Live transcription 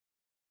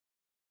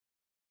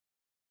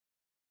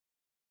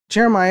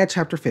Jeremiah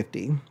chapter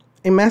 50,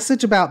 a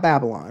message about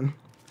Babylon.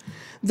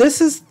 This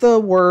is the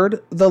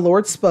word the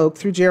Lord spoke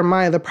through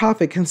Jeremiah the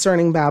prophet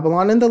concerning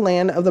Babylon and the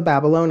land of the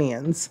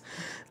Babylonians.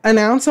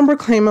 Announce and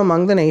proclaim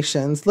among the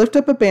nations, lift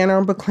up a banner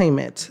and proclaim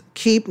it.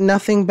 Keep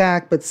nothing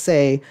back, but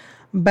say,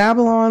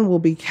 Babylon will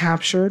be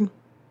captured,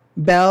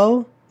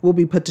 Bel will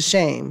be put to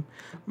shame,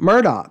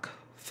 Marduk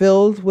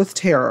filled with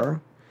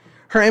terror.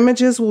 Her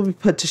images will be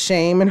put to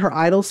shame and her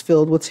idols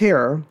filled with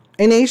terror.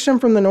 A nation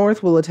from the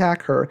north will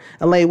attack her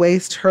and lay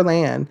waste her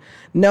land.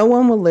 No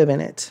one will live in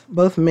it.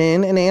 Both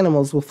men and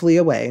animals will flee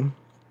away.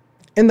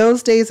 In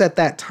those days at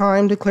that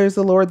time, declares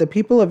the Lord, the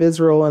people of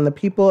Israel and the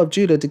people of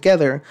Judah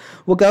together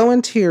will go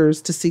in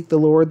tears to seek the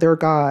Lord their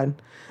God.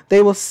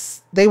 They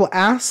will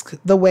ask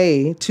the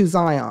way to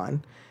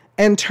Zion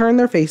and turn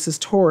their faces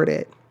toward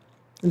it.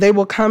 They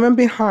will come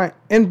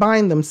and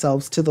bind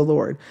themselves to the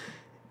Lord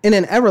in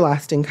an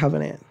everlasting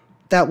covenant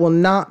that will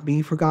not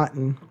be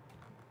forgotten.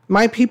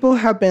 My people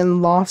have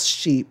been lost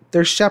sheep.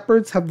 Their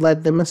shepherds have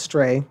led them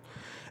astray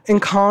and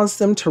caused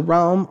them to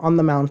roam on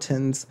the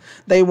mountains.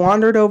 They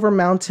wandered over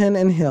mountain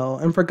and hill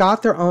and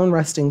forgot their own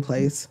resting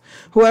place.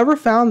 Whoever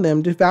found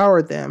them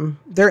devoured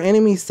them. Their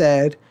enemies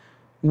said,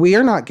 We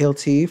are not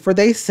guilty, for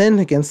they sinned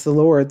against the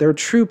Lord, their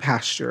true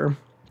pasture,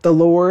 the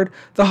Lord,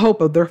 the hope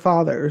of their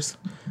fathers.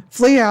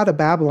 Flee out of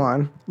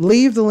Babylon,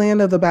 leave the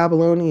land of the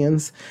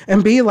Babylonians,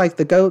 and be like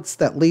the goats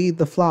that lead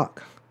the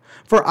flock.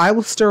 For I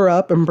will stir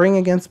up and bring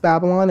against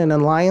Babylon an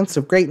alliance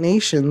of great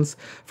nations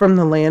from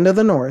the land of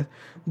the north.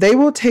 They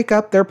will take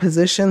up their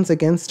positions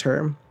against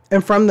her,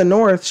 and from the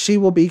north she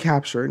will be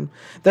captured.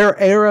 Their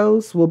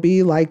arrows will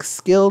be like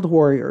skilled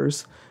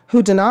warriors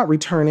who do not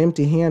return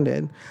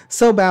empty-handed.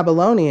 So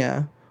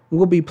Babylonia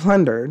will be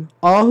plundered.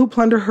 All who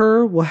plunder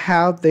her will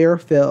have their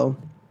fill,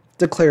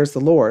 declares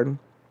the Lord.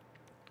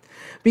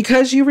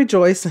 Because you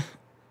rejoice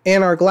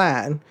and are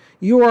glad,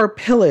 you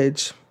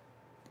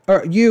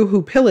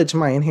who pillage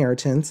my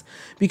inheritance,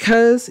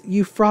 because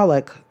you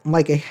frolic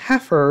like a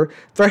heifer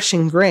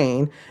threshing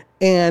grain,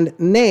 and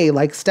neigh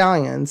like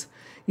stallions,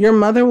 your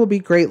mother will be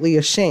greatly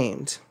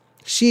ashamed.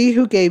 She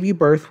who gave you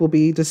birth will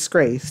be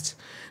disgraced.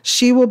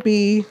 She will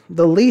be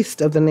the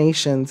least of the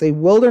nations, a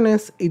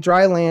wilderness, a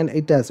dry land, a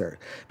desert.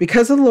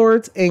 Because of the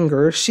Lord's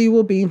anger, she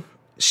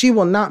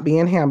will not be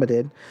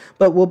inhabited,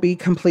 but will be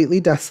completely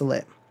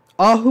desolate.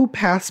 All who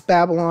pass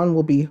Babylon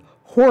will be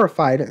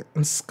horrified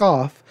and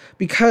scoff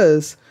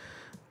because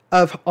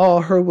of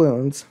all her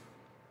wounds.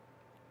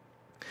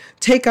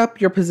 Take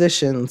up your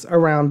positions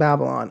around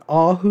Babylon.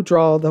 All who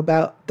draw the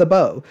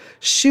bow,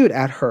 shoot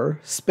at her,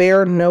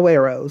 spare no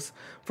arrows,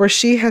 for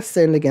she has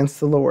sinned against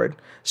the Lord.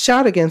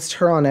 Shout against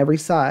her on every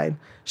side.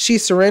 She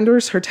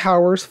surrenders, her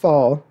towers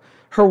fall,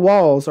 her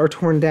walls are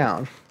torn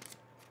down.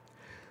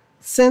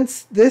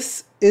 Since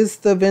this is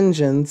the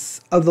vengeance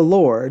of the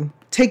Lord,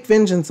 take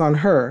vengeance on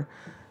her.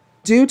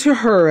 Do to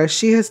her as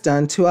she has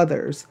done to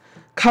others.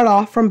 Cut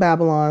off from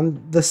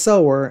Babylon the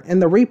sower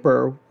and the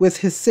reaper with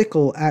his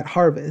sickle at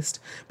harvest.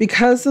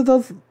 Because of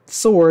the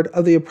sword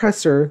of the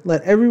oppressor,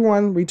 let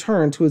everyone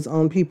return to his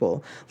own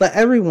people. Let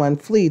everyone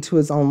flee to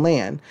his own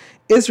land.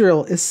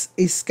 Israel is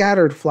a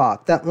scattered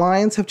flock that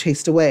lions have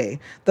chased away.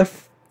 The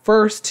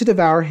first to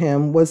devour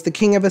him was the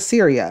king of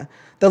Assyria.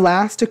 The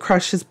last to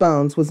crush his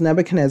bones was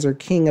Nebuchadnezzar,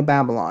 king of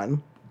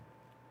Babylon.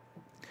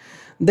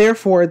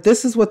 Therefore,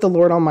 this is what the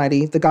Lord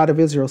Almighty, the God of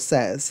Israel,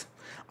 says.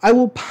 I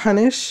will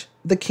punish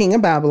the king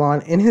of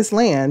Babylon in his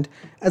land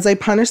as I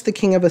punished the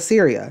king of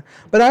Assyria,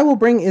 but I will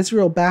bring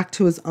Israel back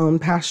to his own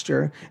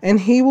pasture,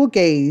 and he will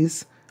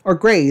graze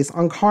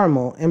on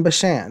Carmel and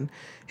Bashan.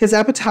 His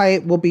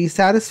appetite will be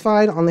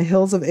satisfied on the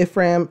hills of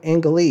Ephraim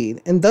and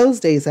Gilead. In those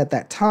days at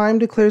that time,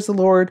 declares the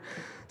Lord,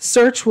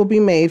 search will be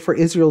made for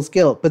Israel's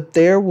guilt, but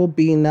there will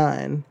be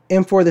none,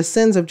 and for the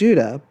sins of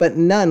Judah, but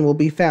none will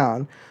be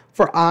found.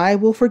 For I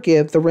will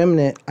forgive the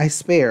remnant I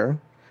spare.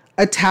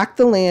 Attack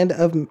the land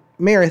of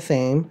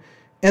Merathaim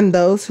and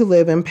those who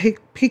live in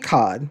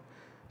Pekod.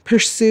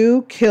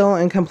 Pursue, kill,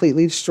 and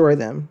completely destroy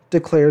them,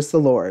 declares the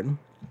Lord.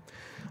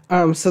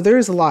 So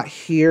there's a lot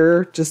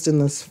here just in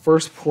this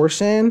first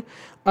portion.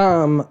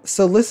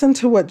 So listen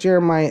to what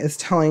Jeremiah is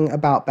telling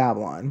about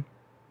Babylon.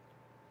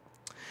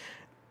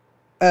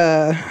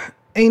 A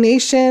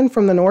nation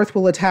from the north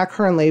will attack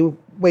her and lay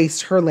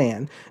waste her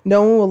land.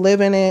 No one will live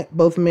in it.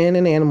 Both men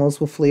and animals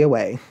will flee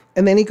away.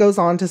 And then he goes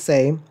on to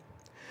say,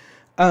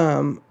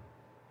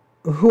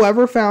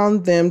 whoever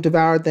found them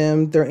devoured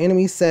them. Their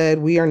enemies said,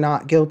 we are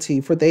not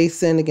guilty, for they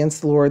sinned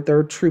against the Lord,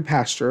 their true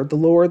pasture, the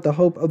Lord, the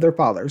hope of their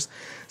fathers.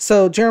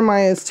 So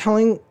Jeremiah is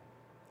telling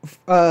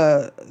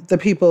the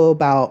people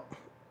about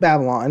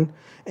Babylon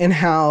and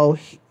how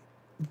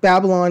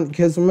Babylon,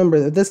 because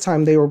remember at this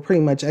time they were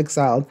pretty much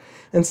exiled.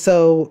 And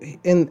so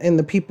in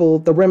the people,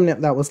 the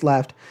remnant that was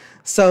left.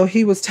 So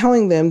he was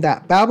telling them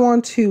that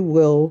Babylon too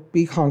will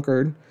be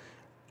conquered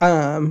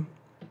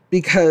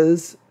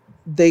because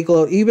they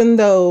glow, even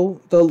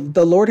though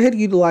the Lord had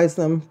utilized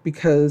them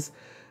because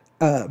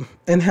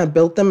and had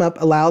built them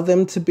up, allowed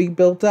them to be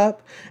built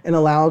up, and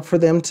allowed for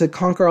them to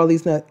conquer all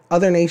these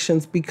other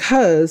nations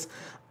because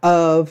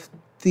of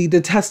the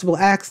detestable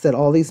acts that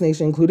all these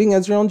nations, including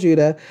Israel and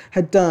Judah,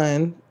 had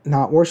done,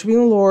 not worshiping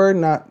the Lord,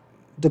 not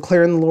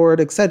declaring the Lord,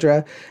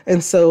 etc.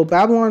 And so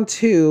Babylon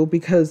too,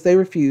 because they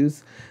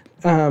refused,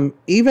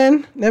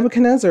 even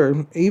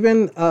Nebuchadnezzar,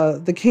 even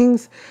the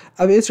kings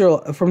of Israel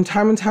from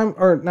time and time,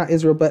 or not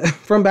Israel, but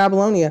from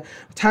Babylonia,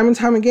 time and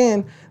time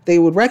again, they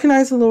would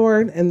recognize the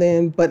Lord and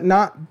then, but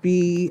not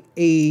be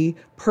a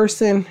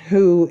person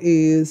who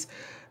is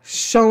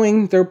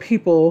showing their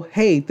people,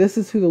 hey, this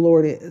is who the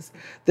Lord is.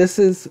 This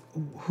is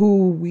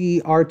who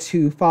we are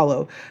to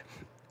follow.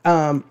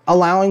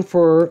 Allowing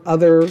for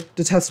other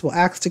detestable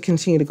acts to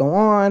continue to go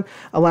on,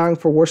 allowing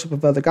for worship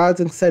of other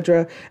gods,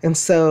 etc. And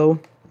so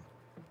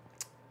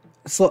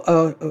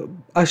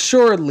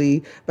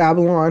assuredly,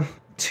 Babylon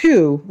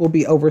too will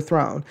be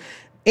overthrown.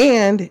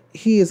 And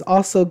he is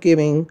also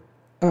giving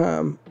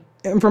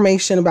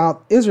information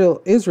about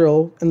Israel,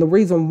 and the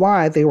reason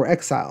why they were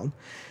exiled.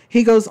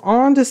 He goes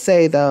on to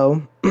say,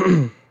 though,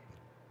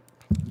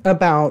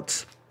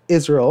 about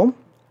Israel,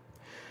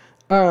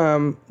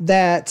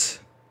 that,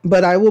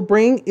 but I will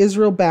bring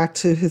Israel back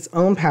to his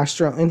own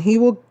pasture, and he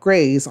will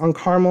graze on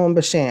Carmel and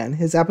Bashan.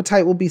 His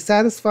appetite will be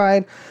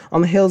satisfied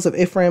on the hills of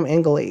Ephraim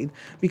and Gilead.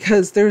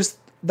 Because there's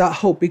that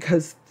hope,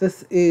 because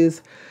this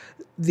is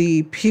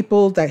the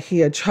people that he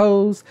had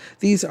chose.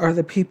 These are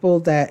the people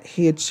that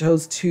he had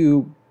chose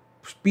to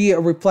be a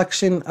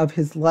reflection of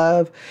his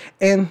love.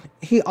 And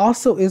he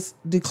also is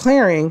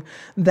declaring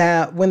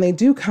that when they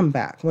do come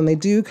back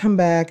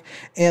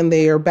and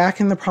they are back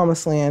in the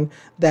promised land,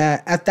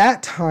 that at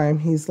that time,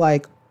 he's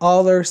like,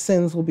 all their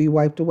sins will be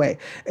wiped away.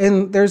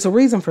 And there's a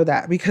reason for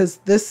that, because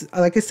this,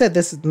 like I said,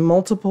 this is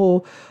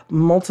multiple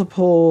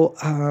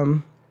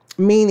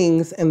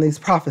meanings in these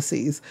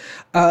prophecies.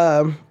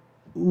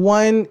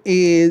 One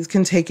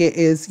can take it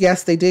is,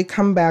 yes, they did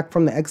come back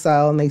from the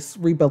exile and they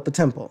rebuilt the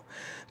temple.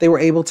 They were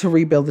able to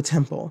rebuild the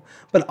temple.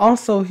 But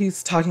also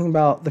he's talking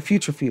about the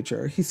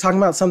future. He's talking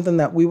about something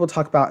that we will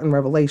talk about in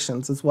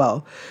Revelations as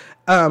well.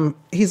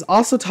 He's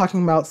also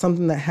talking about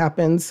something that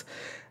happens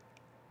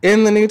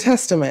in the New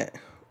Testament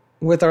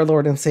with our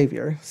Lord and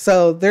Savior.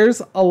 So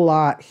there's a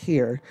lot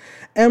here.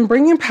 And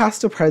bringing past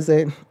to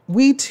present,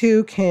 we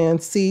too can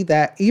see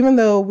that even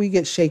though we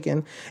get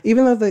shaken,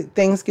 even though the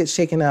things get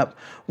shaken up,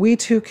 we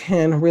too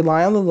can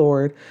rely on the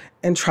Lord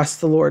and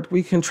trust the Lord.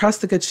 We can trust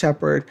the Good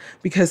Shepherd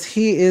because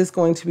he is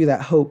going to be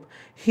that hope.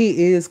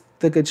 He is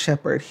the Good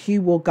Shepherd. He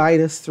will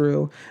guide us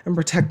through and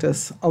protect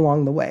us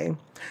along the way.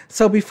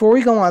 So before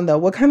we go on, though,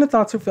 what kind of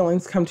thoughts or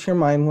feelings come to your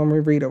mind when we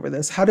read over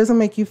this? How does it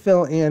make you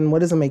feel, and what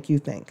does it make you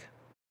think?